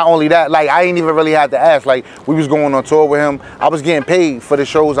 And not only that, like I ain't even really had to ask. Like, we was going on tour with him. I was getting paid for the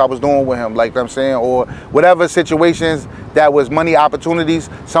shows I was doing with him, like, you know what I'm saying? Or whatever situations that was money opportunities,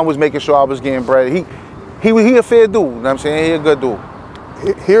 some was making sure I was getting bread. He a fair dude, you know what I'm saying? He a good dude.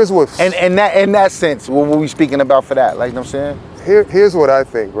 Here's what... And in that sense, what were we speaking about for that? Like, you know what I'm saying? Here's what I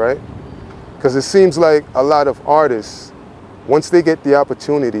think, right? Because it seems like a lot of artists, once they get the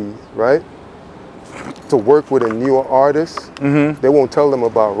opportunity, right, to work with a newer artist, they won't tell them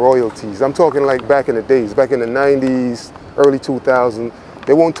about royalties. I'm talking like back in the days, back in the 90s, early 2000s,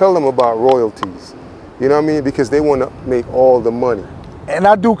 they won't tell them about royalties. You know what I mean? Because they want to make all the money. And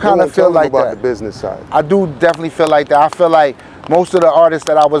I do kind of feel like about that. The business side. I do definitely feel like that. I feel like most of the artists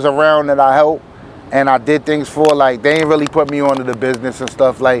that I was around that I helped and I did things for, like, they ain't really put me onto the business and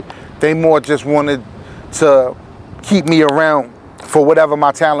stuff. Like, they more just wanted to keep me around for whatever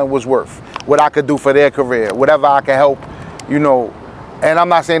my talent was worth, what I could do for their career, whatever I could help, you know. And I'm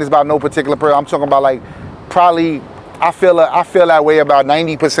not saying this about no particular person. I'm talking about, like, probably I feel that way about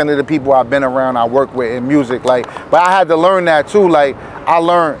 90% of the people I've been around, I work with in music. Like, but I had to learn that too. Like, I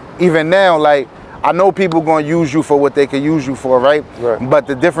learned even now, like, I know people gonna use you for what they can use you for, right? But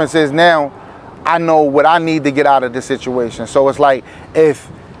the difference is now, I know what I need to get out of the situation. So it's like, if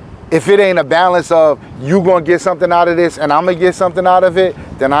it ain't a balance of you gonna get something out of this and I'm gonna get something out of it,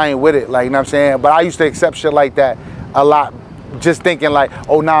 then I ain't with it. Like, you know what I'm saying? But I used to accept shit like that a lot just thinking like,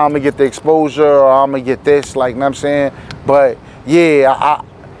 oh, nah, I'm gonna get the exposure or I'm gonna get this, like, you know what I'm saying? But yeah,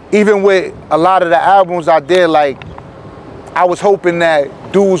 even with a lot of the albums I did, like, I was hoping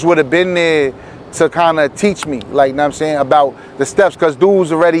that dudes would have been there to kind of teach me, like, you know what I'm saying, about the steps, because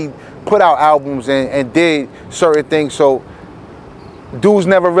dudes already put out albums and did certain things, so dudes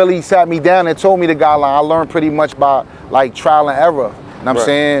never really sat me down and told me the guideline. I learned pretty much by, like, trial and error, you know what I'm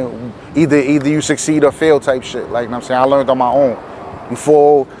saying? Either you succeed or fail type shit, like, you know what I'm saying? I learned on my own. You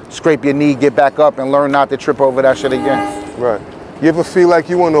fall, scrape your knee, get back up, and learn not to trip over that shit again. Right. You ever feel like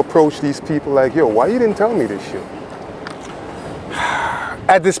you want to approach these people like, yo, why you didn't tell me this shit?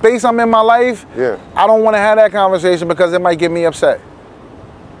 At the space I'm in my life, I don't want to have that conversation because it might get me upset.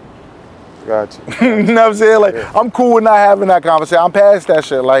 Gotcha. You know what I'm saying? Like, I'm cool with not having that conversation. I'm past that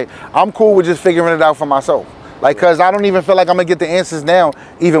shit. Like, I'm cool with just figuring it out for myself. Like, cause I don't even feel like I'm gonna get the answers now,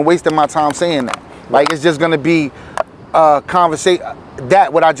 even wasting my time saying that. Like, it's just gonna be a conversation,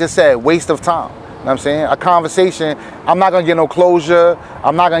 that what I just said, waste of time. You know what I'm saying? A conversation, I'm not gonna get no closure,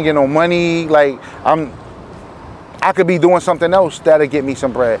 I'm not gonna get no money, like, I could be doing something else that'll get me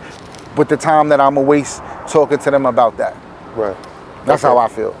some bread with the time that I'm gonna waste talking to them about that. Right. That's how I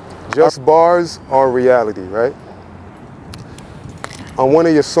feel. Just bars or reality, right? On one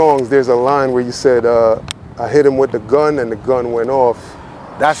of your songs, there's a line where you said, I hit him with the gun and the gun went off.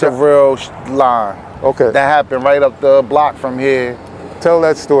 That's a real line. Okay. That happened right up the block from here. Tell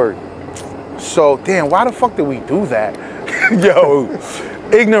that story. So, damn, why the fuck did we do that? Yo,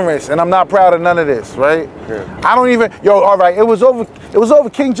 ignorance, and I'm not proud of none of this, right? Yeah. I don't even, all right, it was over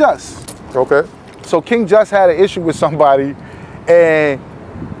King Just. Okay. So King Just had an issue with somebody, and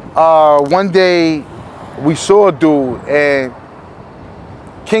one day we saw a dude, and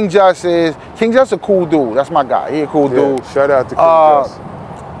King Just a cool dude. That's my guy. He a cool dude. Shout out to King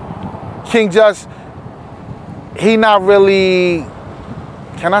Just. King Just, he not really,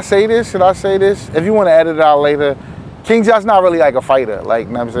 can I say this? Should I say this? If you want to edit it out later, King Just not really like a fighter. Like,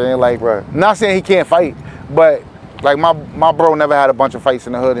 you know what I'm saying? Like, not saying he can't fight, but like my bro never had a bunch of fights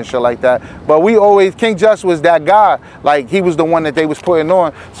in the hood and shit like that. But we always, King Just was that guy. Like, he was the one that they was putting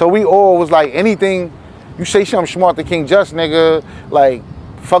on. So we all was like, anything, you say something smart to King Just, nigga, like,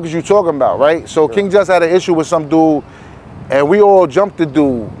 fuck is you talking about, right? So King Just had an issue with some dude, and we all jumped the dude, you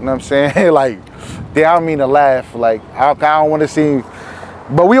know what I'm saying? Like, I don't mean to laugh, like, I don't want to seem,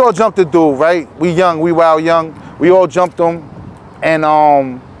 but we all jumped the dude, right? We young, we wild young, we all jumped him,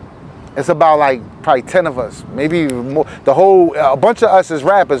 and it's about like probably 10 of us, maybe even more. The whole, a bunch of us as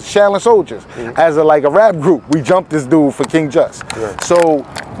rappers, Shaolin Soldiers, as like a rap group, we jumped this dude for King Just. So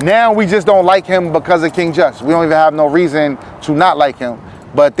now we just don't like him because of King Just. We don't even have no reason to not like him.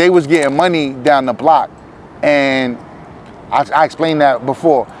 But they was getting money down the block, and I explained that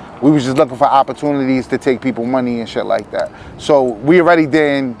before. We was just looking for opportunities to take people money and shit like that. So we already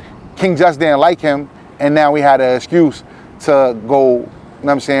didn't, King Just didn't like him, and now we had an excuse to go, you know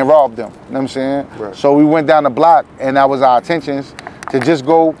what I'm saying, rob them, you know what I'm saying? Right. So we went down the block, and that was our intentions, to just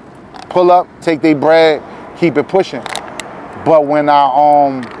go pull up, take their bread, keep it pushing. But when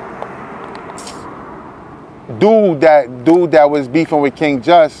dude that was beefing with King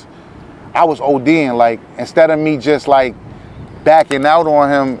Just, I was ODing. Like, instead of me just like backing out on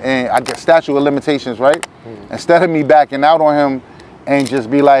him, and I get statute of limitations, right? Instead of me backing out on him and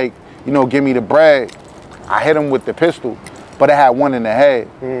just be like, you know, give me the bread, I hit him with the pistol, but I had one in the head,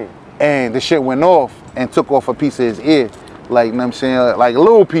 and the shit went off and took off a piece of his ear. Like, you know what I'm saying? Like a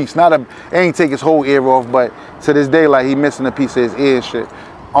little piece, not a, it ain't take his whole ear off, but to this day, like, he missing a piece of his ear and shit.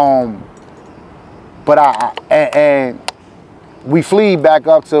 But and we flee back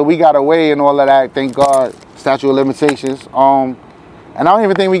up to, we got away and all of that, thank God, statute of limitations. And I don't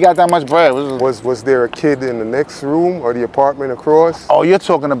even think we got that much bread. Was there a kid in the next room or the apartment across? Oh, you're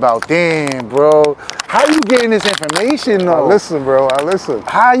talking about, damn, bro. How you getting this information, though? I listen, bro, I listen.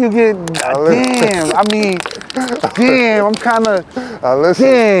 How you getting, damn, I mean, damn, I'm kind of, I listen.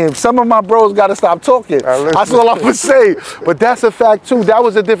 Damn, some of my bros got to stop talking. That's all I'm going to say. But that's a fact, too. That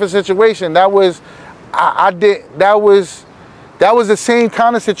was a different situation. That was, that was the same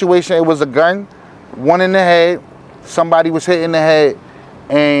kind of situation. It was a gun, one in the head. Somebody was hit in the head,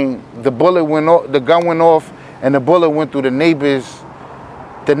 and the bullet went off, the gun went off, and the bullet went through the neighbors,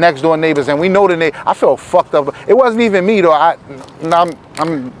 the next door neighbors, and we know the neighbor. I felt fucked up. It wasn't even me though.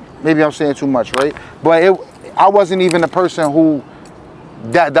 Maybe I'm saying too much, right? But I wasn't even the person who,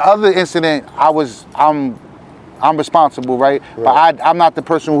 the other incident, I'm responsible, right? But I'm not the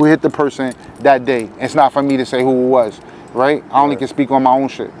person who hit the person that day. It's not for me to say who it was, right? I only can speak on my own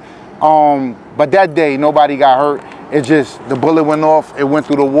shit. But that day, nobody got hurt. It just, the bullet went off, it went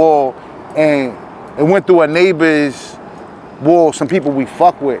through the wall, and it went through a neighbor's well, some people we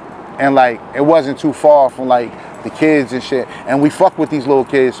fuck with, and like it wasn't too far from like the kids and shit, and we fuck with these little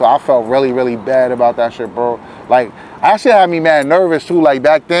kids, so I felt really, really bad about that shit, bro. Like, that shit had me mad nervous too. Like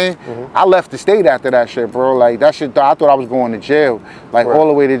back then, I left the state after that shit, bro. Like that shit, I thought I was going to jail, like all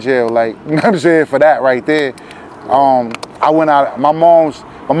the way to jail. Like, you know what I'm saying, for that right there. I went out. My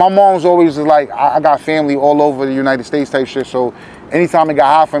mom's always like, I got family all over the United States type shit. So anytime it got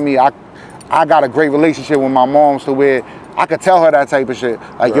hot for me, I got a great relationship with my mom's to where I could tell her that type of shit.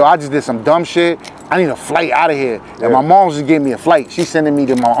 Like, yo, I just did some dumb shit. I need a flight out of here. And my mom's just gave me a flight. She's sending me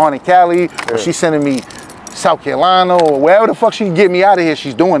to my aunt in Cali, or she's sending me South Carolina, or wherever the fuck she can get me out of here,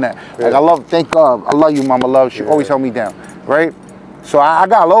 she's doing that. Like, thank God, I love you, mama love. She always held me down, right? So I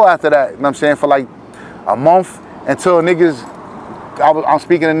got low after that, you know what I'm saying, for like a month, until niggas, I'm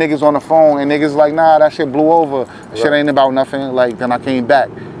speaking to niggas on the phone, and niggas like, nah, that shit blew over. That shit ain't about nothing. Like, then I came back.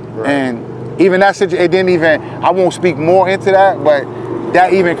 And even that situation, it didn't even, I won't speak more into that, but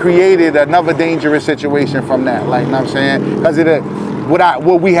that even created another dangerous situation from that. Like, you know what I'm saying? Because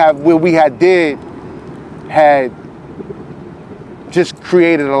what we had did had just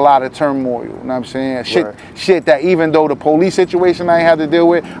created a lot of turmoil, you know what I'm saying? Shit that even though the police situation I ain't had to deal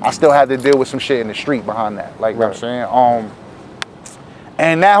with, I still had to deal with some shit in the street behind that. Like, you know what I'm saying?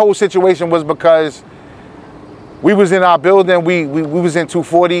 And that whole situation was because we was in our building, we was in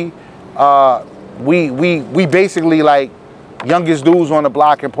 240. We basically like youngest dudes on the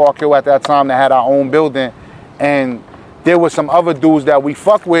block in Park Hill at that time that had our own building, and there was some other dudes that we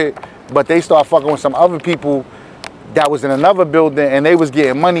fuck with, but they started fucking with some other people that was in another building, and they was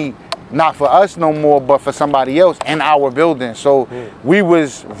getting money not for us no more, but for somebody else in our building. So we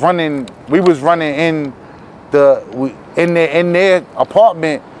was running in their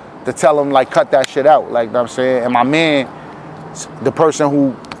apartment to tell them like cut that shit out, like, you know what I'm saying? And my man, the person who,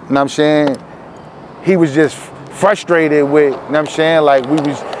 you know what I'm saying, he was just frustrated with, you know what I'm saying, like we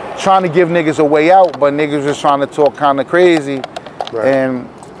was trying to give niggas a way out, but niggas was trying to talk kind of crazy and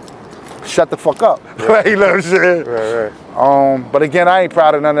shut the fuck up. Like, you know what I'm saying? But again, I ain't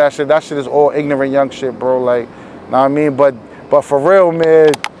proud of none of that shit. That shit is all ignorant young shit, bro. Like, know what I mean? But for real,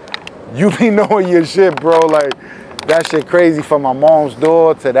 man, you be knowing your shit, bro. Like, that shit crazy, from my mom's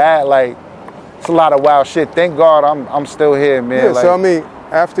door to that. Like, it's a lot of wild shit. Thank God I'm still here, man. Yeah, like, so I mean,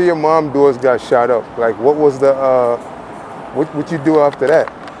 after your mom doors got shot up, like what was the, what you do after that?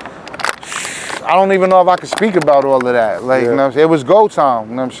 I don't even know if I could speak about all of that. Like, you know what I'm saying? It was go time,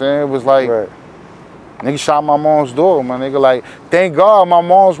 you know what I'm saying? It was like, nigga shot my mom's door, my nigga. Like, thank God my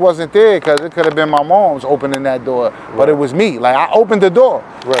mom's wasn't there, because it could have been my mom's opening that door, but it was me. Like, I opened the door.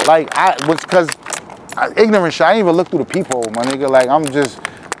 Like, because ignorant shit, I didn't even look through the peephole, my nigga. Like,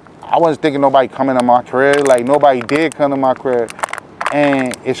 I wasn't thinking nobody coming to my crib. Like, nobody did come to my crib.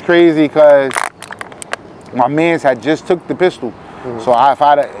 And it's crazy because my mans had just took the pistol. So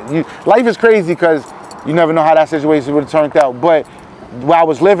life is crazy because you never know how that situation would have turned out. But where I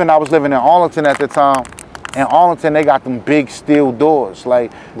was living in Arlington at the time. In Arlington, they got them big steel doors.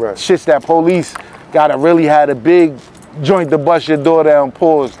 Like, shits that police really had a big joint to bust your door down,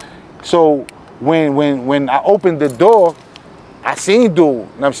 pause. So when I opened the door, I seen dude, you know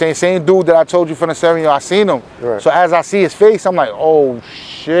what I'm saying? Same dude that I told you from the 7 year, I seen him. So as I see his face, I'm like, oh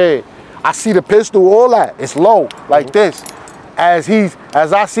shit. I see the pistol, all that. It's low, like this. As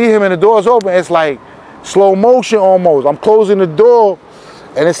I see him and the door's open, it's like slow motion almost. I'm closing the door,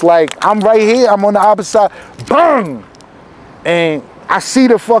 and it's like, I'm right here, I'm on the opposite side, bang! And I see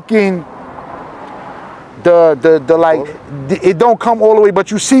the fucking, it don't come all the way,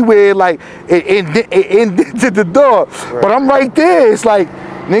 but you see where it indented the door. But I'm right there. It's like,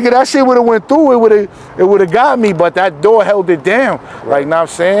 nigga, that shit would have went through. It would have got me, but that door held it down. Like, know what I'm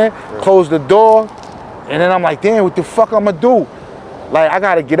saying? Closed the door, and then I'm like, damn, what the fuck I'm gonna do? Like, I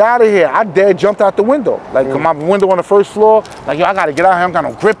gotta get out of here. I dead jumped out the window. Like, my window on the first floor. Like, yo, I gotta get out of here. I don't got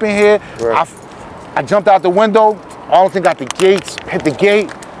no grip in here. I jumped out the window. Arlington got the gates. Hit the gate.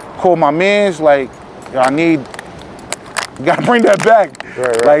 Called my mans. Like, yo, you gotta bring that back.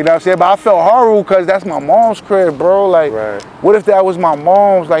 Like, you know what I'm saying? But I felt horrible because that's my mom's crib, bro. Like, what if that was my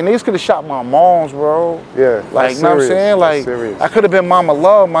mom's? Like, niggas could have shot my mom's, bro. Like, you know what I'm saying? Like, I could have been mama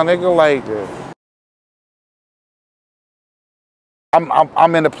love, my nigga. Like,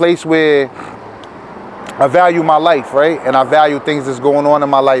 I'm in a place where I value my life, right? And I value things that's going on in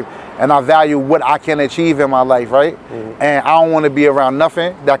my life. And I value what I can achieve in my life, right? And I don't want to be around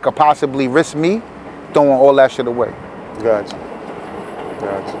nothing that could possibly risk me throwing all that shit away. Gotcha.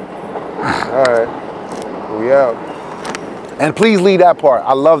 All right, we out. And please leave that part.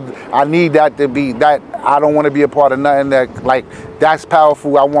 I need that to be, that I don't want to be a part of nothing that, like, that's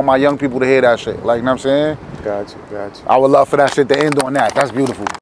powerful. I want my young people to hear that shit. Like, you know what I'm saying? Gotcha, gotcha. I would love for that shit to end on that. That's beautiful.